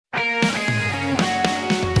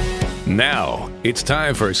Now, it's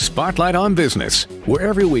time for Spotlight on Business, where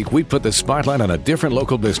every week we put the spotlight on a different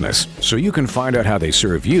local business so you can find out how they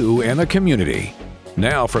serve you and the community.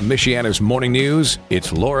 Now from Michiana's Morning News,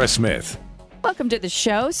 it's Laura Smith. Welcome to the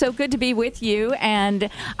show. So good to be with you. And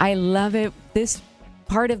I love it this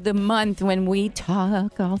part of the month when we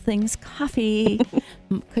talk all things coffee.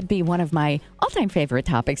 Could be one of my all-time favorite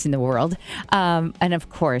topics in the world. And of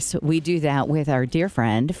course, we do that with our dear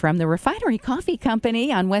friend from the Refinery Coffee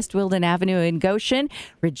Company on West Wilden Avenue in Goshen,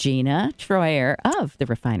 Regina Troyer of the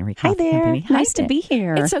Refinery Coffee Company. Hi, nice to be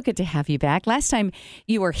here. It's so good to have you back. Last time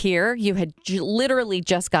you were here, you had literally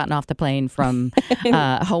just gotten off the plane from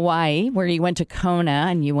Hawaii, where you went to Kona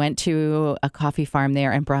and you went to a coffee farm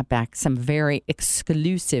there and brought back some very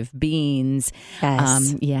exclusive beans.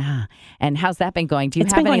 Yes. Yeah. And how's that been going? Do you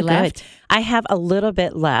It's have been any going left? Good. I have a little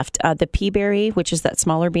bit left. The pea berry, which is that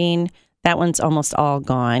smaller bean, that one's almost all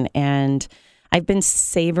gone. And I've been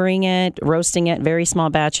savoring it, roasting it, very small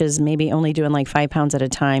batches, maybe only doing like 5 pounds at a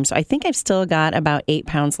time. So I think I've still got about 8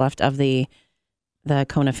 pounds left of the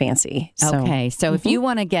Kona Fancy. Okay, so if you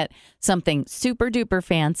want to get something super duper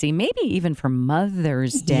fancy, maybe even for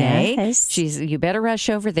Mother's Day, yes. You better rush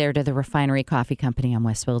over there to the Refinery Coffee Company on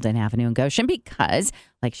West Wilden Avenue in Goshen because,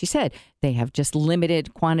 like she said, they have just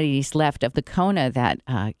limited quantities left of the Kona that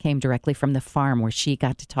came directly from the farm, where she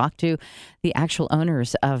got to talk to the actual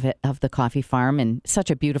owners of the coffee farm, and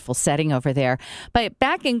such a beautiful setting over there. But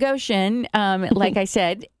back in Goshen, like I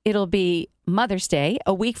said, it'll be Mother's Day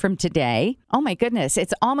a week from today. Oh my goodness,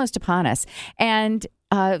 it's almost upon us. And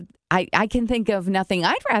I can think of nothing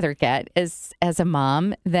I'd rather get as a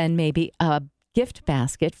mom than maybe a gift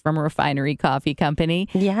basket from a Refinery Coffee Company.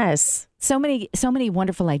 Yes. So many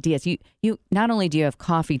wonderful ideas. You not only do you have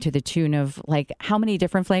coffee to the tune of, like, how many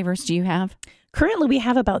different flavors do you have? Currently, we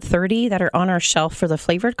have about 30 that are on our shelf for the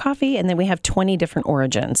flavored coffee, and then we have 20 different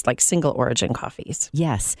origins, like single origin coffees.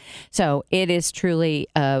 Yes. So it is truly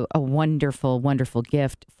a wonderful, wonderful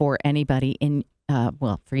gift for anybody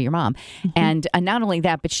for your mom. Mm-hmm. And not only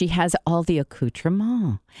that, but she has all the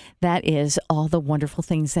accoutrement. That is all the wonderful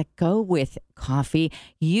things that go with coffee.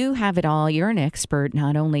 You have it all. You're an expert,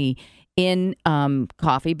 not only in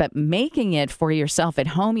coffee, but making it for yourself at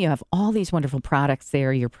home. You have all these wonderful products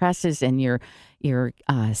there, your presses and your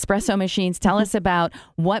espresso machines. Tell us about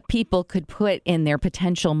what people could put in their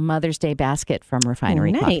potential Mother's Day basket from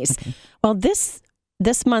Refinery Coffee. Nice. Well, this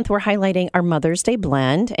month we're highlighting our Mother's Day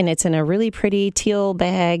blend, and it's in a really pretty teal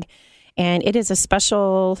bag, and it is a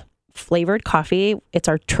special flavored coffee. It's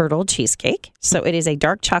our turtle cheesecake. So it is a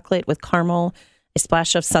dark chocolate with caramel, a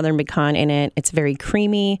splash of southern pecan in it. It's very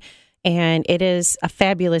creamy. And it is a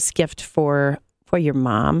fabulous gift for your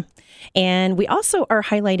mom. And we also are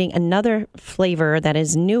highlighting another flavor that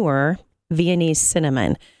is newer, Viennese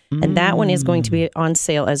cinnamon. And that one is going to be on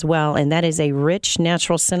sale as well. And that is a rich,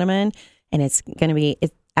 natural cinnamon. And it's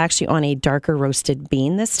actually on a darker roasted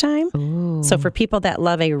bean this time. Ooh. So for people that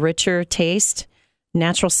love a richer taste,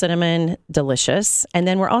 natural cinnamon, delicious. And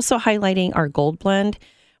then we're also highlighting our gold blend,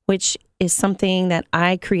 which is something that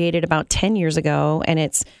I created about 10 years ago. And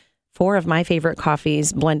it's 4 of my favorite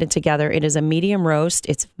coffees blended together. It is a medium roast.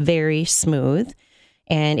 It's very smooth.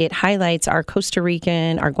 And it highlights our Costa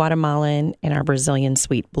Rican, our Guatemalan, and our Brazilian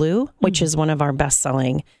sweet blue, which is one of our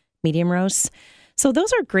best-selling medium roasts. So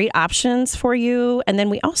those are great options for you. And then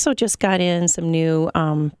we also just got in some new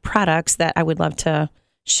products that I would love to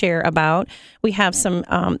share about. We have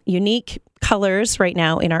some unique colors right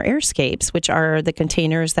now in our Airscapes, which are the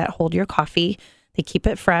containers that hold your coffee. They keep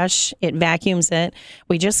it fresh. It vacuums it.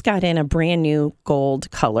 We just got in a brand new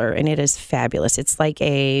gold color, and it is fabulous. It's like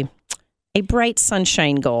a bright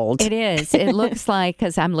sunshine gold. It is. It looks like,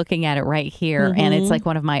 because I'm looking at it right here, and it's like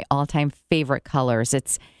one of my all-time favorite colors.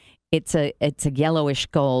 It's a yellowish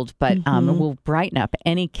gold, but will brighten up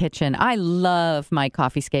any kitchen. I love my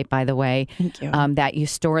CoffeeScape, by the way. Thank you. That you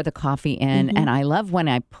store the coffee in, and I love when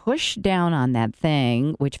I push down on that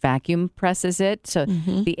thing, which vacuum presses it, so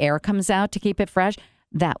the air comes out to keep it fresh.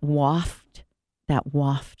 That waft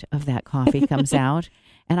of that coffee comes out.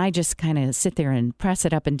 And I just kind of sit there and press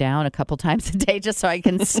it up and down a couple times a day just so I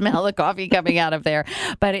can smell the coffee coming out of there.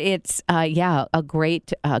 But it's, a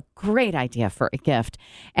great idea for a gift.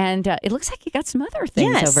 And it looks like you got some other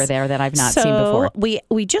things over there that I've not seen before.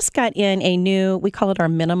 We just got in a new, we call it our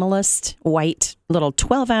minimalist white little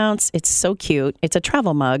 12 ounce. It's so cute. It's a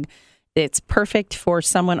travel mug. It's perfect for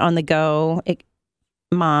someone on the go.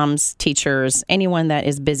 Moms, teachers, anyone that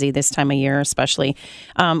is busy this time of year, especially.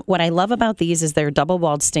 What I love about these is they're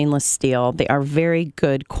double-walled stainless steel. They are very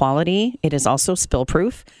good quality. It is also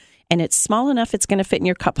spill-proof, and it's small enough it's going to fit in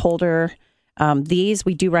your cup holder. These,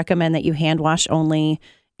 we do recommend that you hand wash only,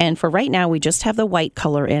 And for right now, we just have the white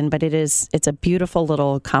color in, but it's a beautiful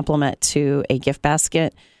little complement to a gift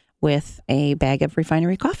basket with a bag of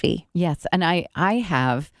Refinery coffee. Yes, and I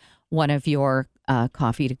have one of your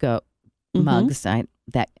coffee to go mugs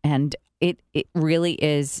and it really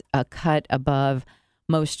is a cut above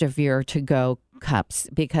most of your to go cups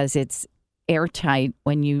because it's airtight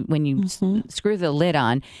when you screw the lid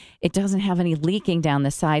on. It doesn't have any leaking down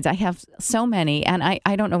the sides. I have so many, and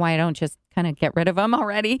I don't know why I don't just kind of get rid of them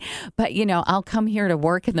already. But I'll come here to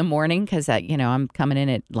work in the morning because I'm coming in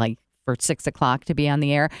at like for 6 o'clock to be on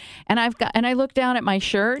the air, and I look down at my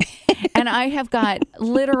shirt, and I have got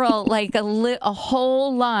literal like a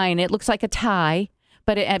whole line. It looks like a tie.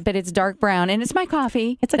 But it's dark brown, and it's my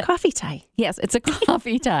coffee. It's a coffee tie. Yes, it's a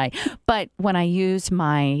coffee tie. But when I use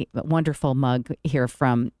my wonderful mug here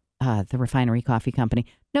from the Refinery Coffee Company,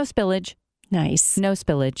 no spillage. Nice. No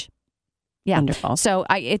spillage. Yeah. Wonderful. So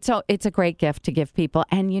it's a great gift to give people.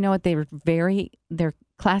 And you know what? They're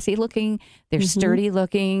classy looking, they're sturdy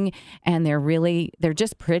looking, and they're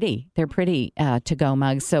just pretty. They're pretty to go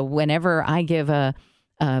mugs. So whenever I give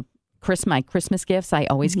my Christmas gifts, I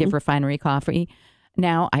always give Refinery coffee.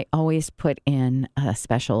 Now I always put in a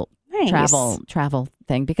special travel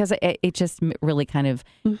thing because it just really kind of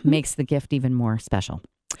makes the gift even more special.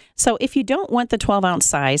 So if you don't want the 12-ounce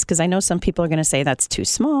size, because I know some people are going to say that's too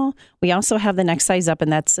small, we also have the next size up, and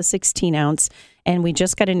that's a 16-ounce. And we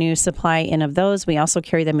just got a new supply in of those. We also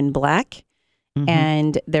carry them in black,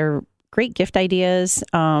 and they're great gift ideas.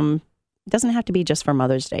 It doesn't have to be just for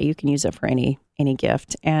Mother's Day. You can use it for any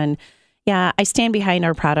gift. And yeah, I stand behind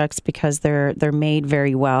our products because they're made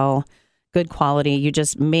very well, good quality. You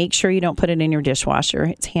just make sure you don't put it in your dishwasher.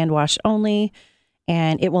 It's hand wash only,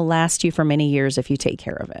 and it will last you for many years if you take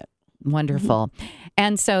care of it. Wonderful.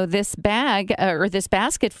 And so this bag or this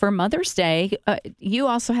basket for Mother's Day, you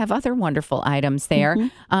also have other wonderful items there,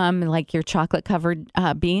 like your chocolate covered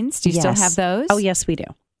beans. Do you still have those? Oh, yes, we do.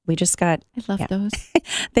 We just got... I love those.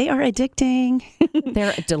 They are addicting.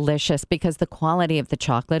 They're delicious because the quality of the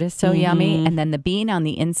chocolate is so yummy. And then the bean on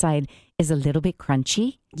the inside is a little bit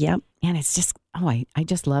crunchy. Yep. And it's just, I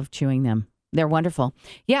just love chewing them. They're wonderful.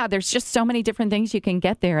 Yeah, there's just so many different things you can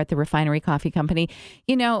get there at the Refinery Coffee Company.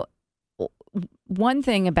 One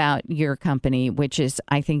thing about your company, which is,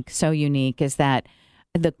 I think, so unique, is that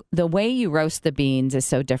the way you roast the beans is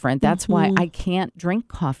so different. That's why I can't drink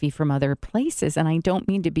coffee from other places. And I don't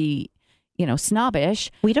mean to be,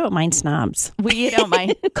 snobbish. We don't mind snobs. We don't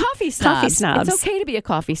mind coffee snobs. Coffee snobs. It's okay to be a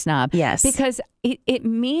coffee snob. Yes. Because it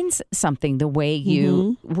means something the way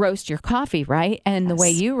you roast your coffee, right? And the way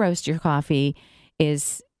you roast your coffee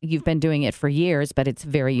is, you've been doing it for years, but it's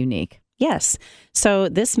very unique. Yes. So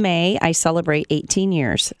this May, I celebrate 18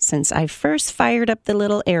 years since I first fired up the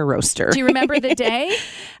little air roaster. Do you remember the day?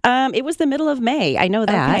 It was the middle of May. I know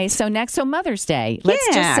that. Okay, so Mother's Day. Let's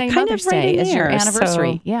just say Mother's Day is your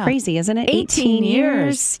anniversary. So crazy, isn't it? 18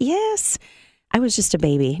 years. Yes. I was just a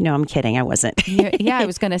baby. No, I'm kidding. I wasn't. Yeah, I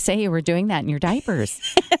was going to say you were doing that in your diapers.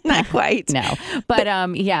 Not quite. No. But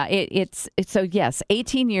it's so yes,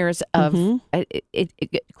 18 years of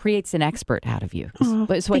it creates an expert out of you.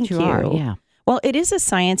 It's what you are. Yeah. Well, it is a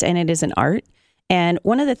science and it is an art. And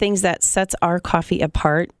one of the things that sets our coffee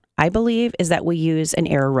apart, I believe, is that we use an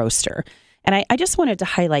air roaster. And I just wanted to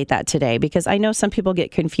highlight that today because I know some people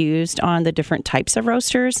get confused on the different types of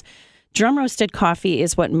roasters. Drum roasted coffee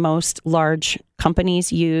is what most large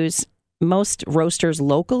companies use. Most roasters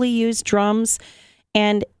locally use drums.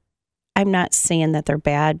 And I'm not saying that they're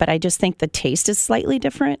bad, but I just think the taste is slightly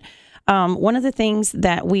different. One of the things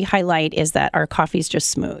that we highlight is that our coffee is just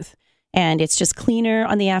smooth. And it's just cleaner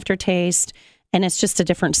on the aftertaste. And it's just a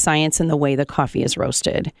different science in the way the coffee is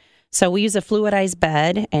roasted. So we use a fluidized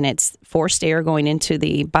bed, and it's forced air going into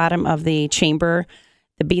the bottom of the chamber.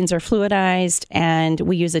 The beans are fluidized, and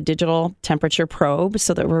we use a digital temperature probe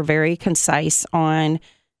so that we're very concise on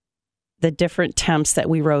the different temps that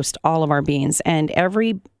we roast all of our beans. And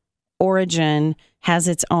every origin has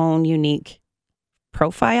its own unique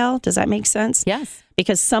profile. Does that make sense? Yes.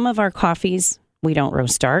 Because some of our coffees, we don't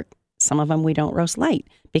roast dark. Some of them we don't roast light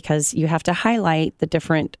because you have to highlight the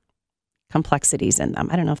different complexities in them.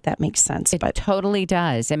 I don't know if that makes sense. It totally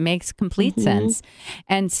does. It makes complete sense.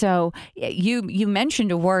 And so you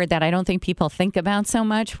mentioned a word that I don't think people think about so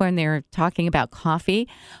much when they're talking about coffee,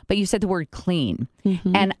 but you said the word clean.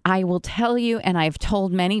 And I will tell you, and I've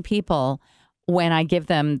told many people when I give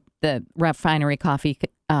them the Refinery coffee,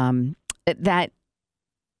 that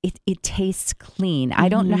it tastes clean. I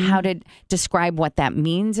don't know how to describe what that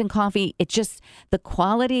means in coffee. It just, the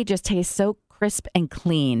quality just tastes so crisp and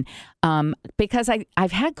clean. Because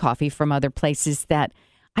I've had coffee from other places that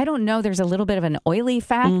I don't know, there's a little bit of an oily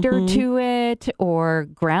factor to it or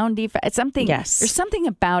groundy something. Yes. There's something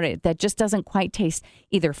about it that just doesn't quite taste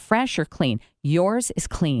either fresh or clean. Yours is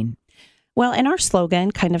clean. Well, and our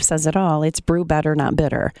slogan kind of says it all. It's brew better, not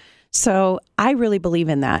bitter. So I really believe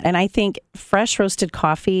in that. And I think fresh roasted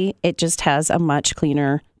coffee, it just has a much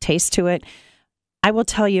cleaner taste to it. I will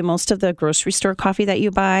tell you, most of the grocery store coffee that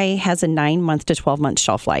you buy has a 9-month to 12-month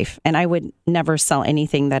shelf life. And I would never sell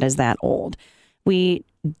anything that is that old. We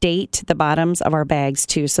date the bottoms of our bags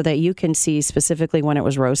too, so that you can see specifically when it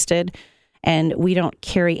was roasted. And we don't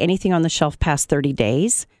carry anything on the shelf past 30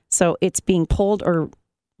 days. So it's being pulled or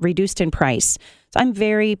reduced in price. So I'm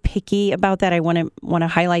very picky about that. I want to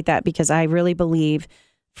highlight that because I really believe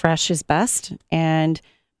fresh is best and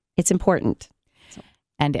it's important.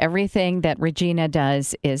 And everything that Regina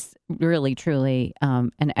does is really, truly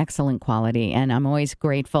an excellent quality. And I'm always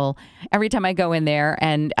grateful every time I go in there.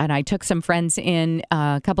 And I took some friends in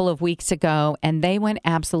a couple of weeks ago, and they went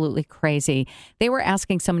absolutely crazy. They were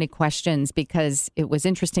asking so many questions because it was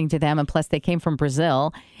interesting to them. And plus, they came from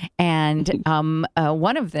Brazil. And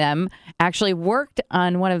one of them actually worked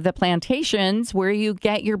on one of the plantations where you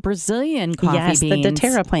get your Brazilian coffee beans. Yes, the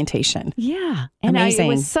Terra plantation. Yeah. And it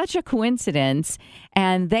was such a coincidence.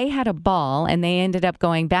 And they had a ball, and they ended up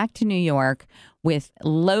going back to New York with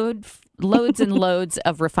loads and loads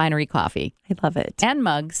of Refinery coffee. I love it. And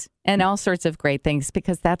mugs and all sorts of great things,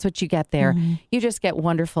 because that's what you get there. You just get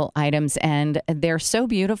wonderful items, and they're so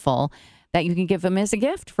beautiful that you can give them as a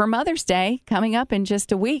gift for Mother's Day coming up in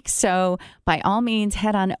just a week. So by all means,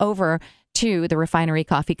 head on over to the Refinery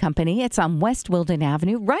Coffee Company. It's on West Wilden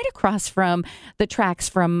Avenue, right across from the tracks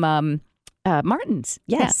from Martin's.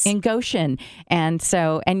 Yes. In Goshen. And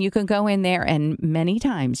you can go in there, and many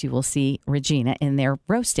times you will see Regina in there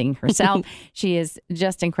roasting herself. She is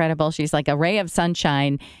just incredible. She's like a ray of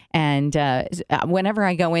sunshine. And whenever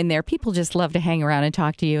I go in there, people just love to hang around and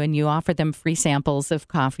talk to you, and you offer them free samples of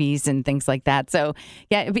coffees and things like that. So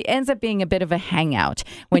yeah, it ends up being a bit of a hangout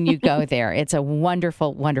when you go there. It's a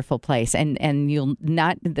wonderful, wonderful place. And you'll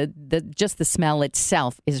not, just the smell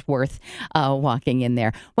itself is worth walking in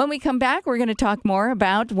there. When we come back, we're going to talk more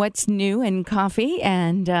about what's new in coffee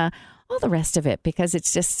and all the rest of it, because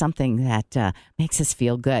it's just something that makes us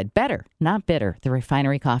feel good. Better, not bitter. The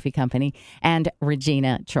Refinery Coffee Company and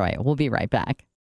Regina Troy. We'll be right back.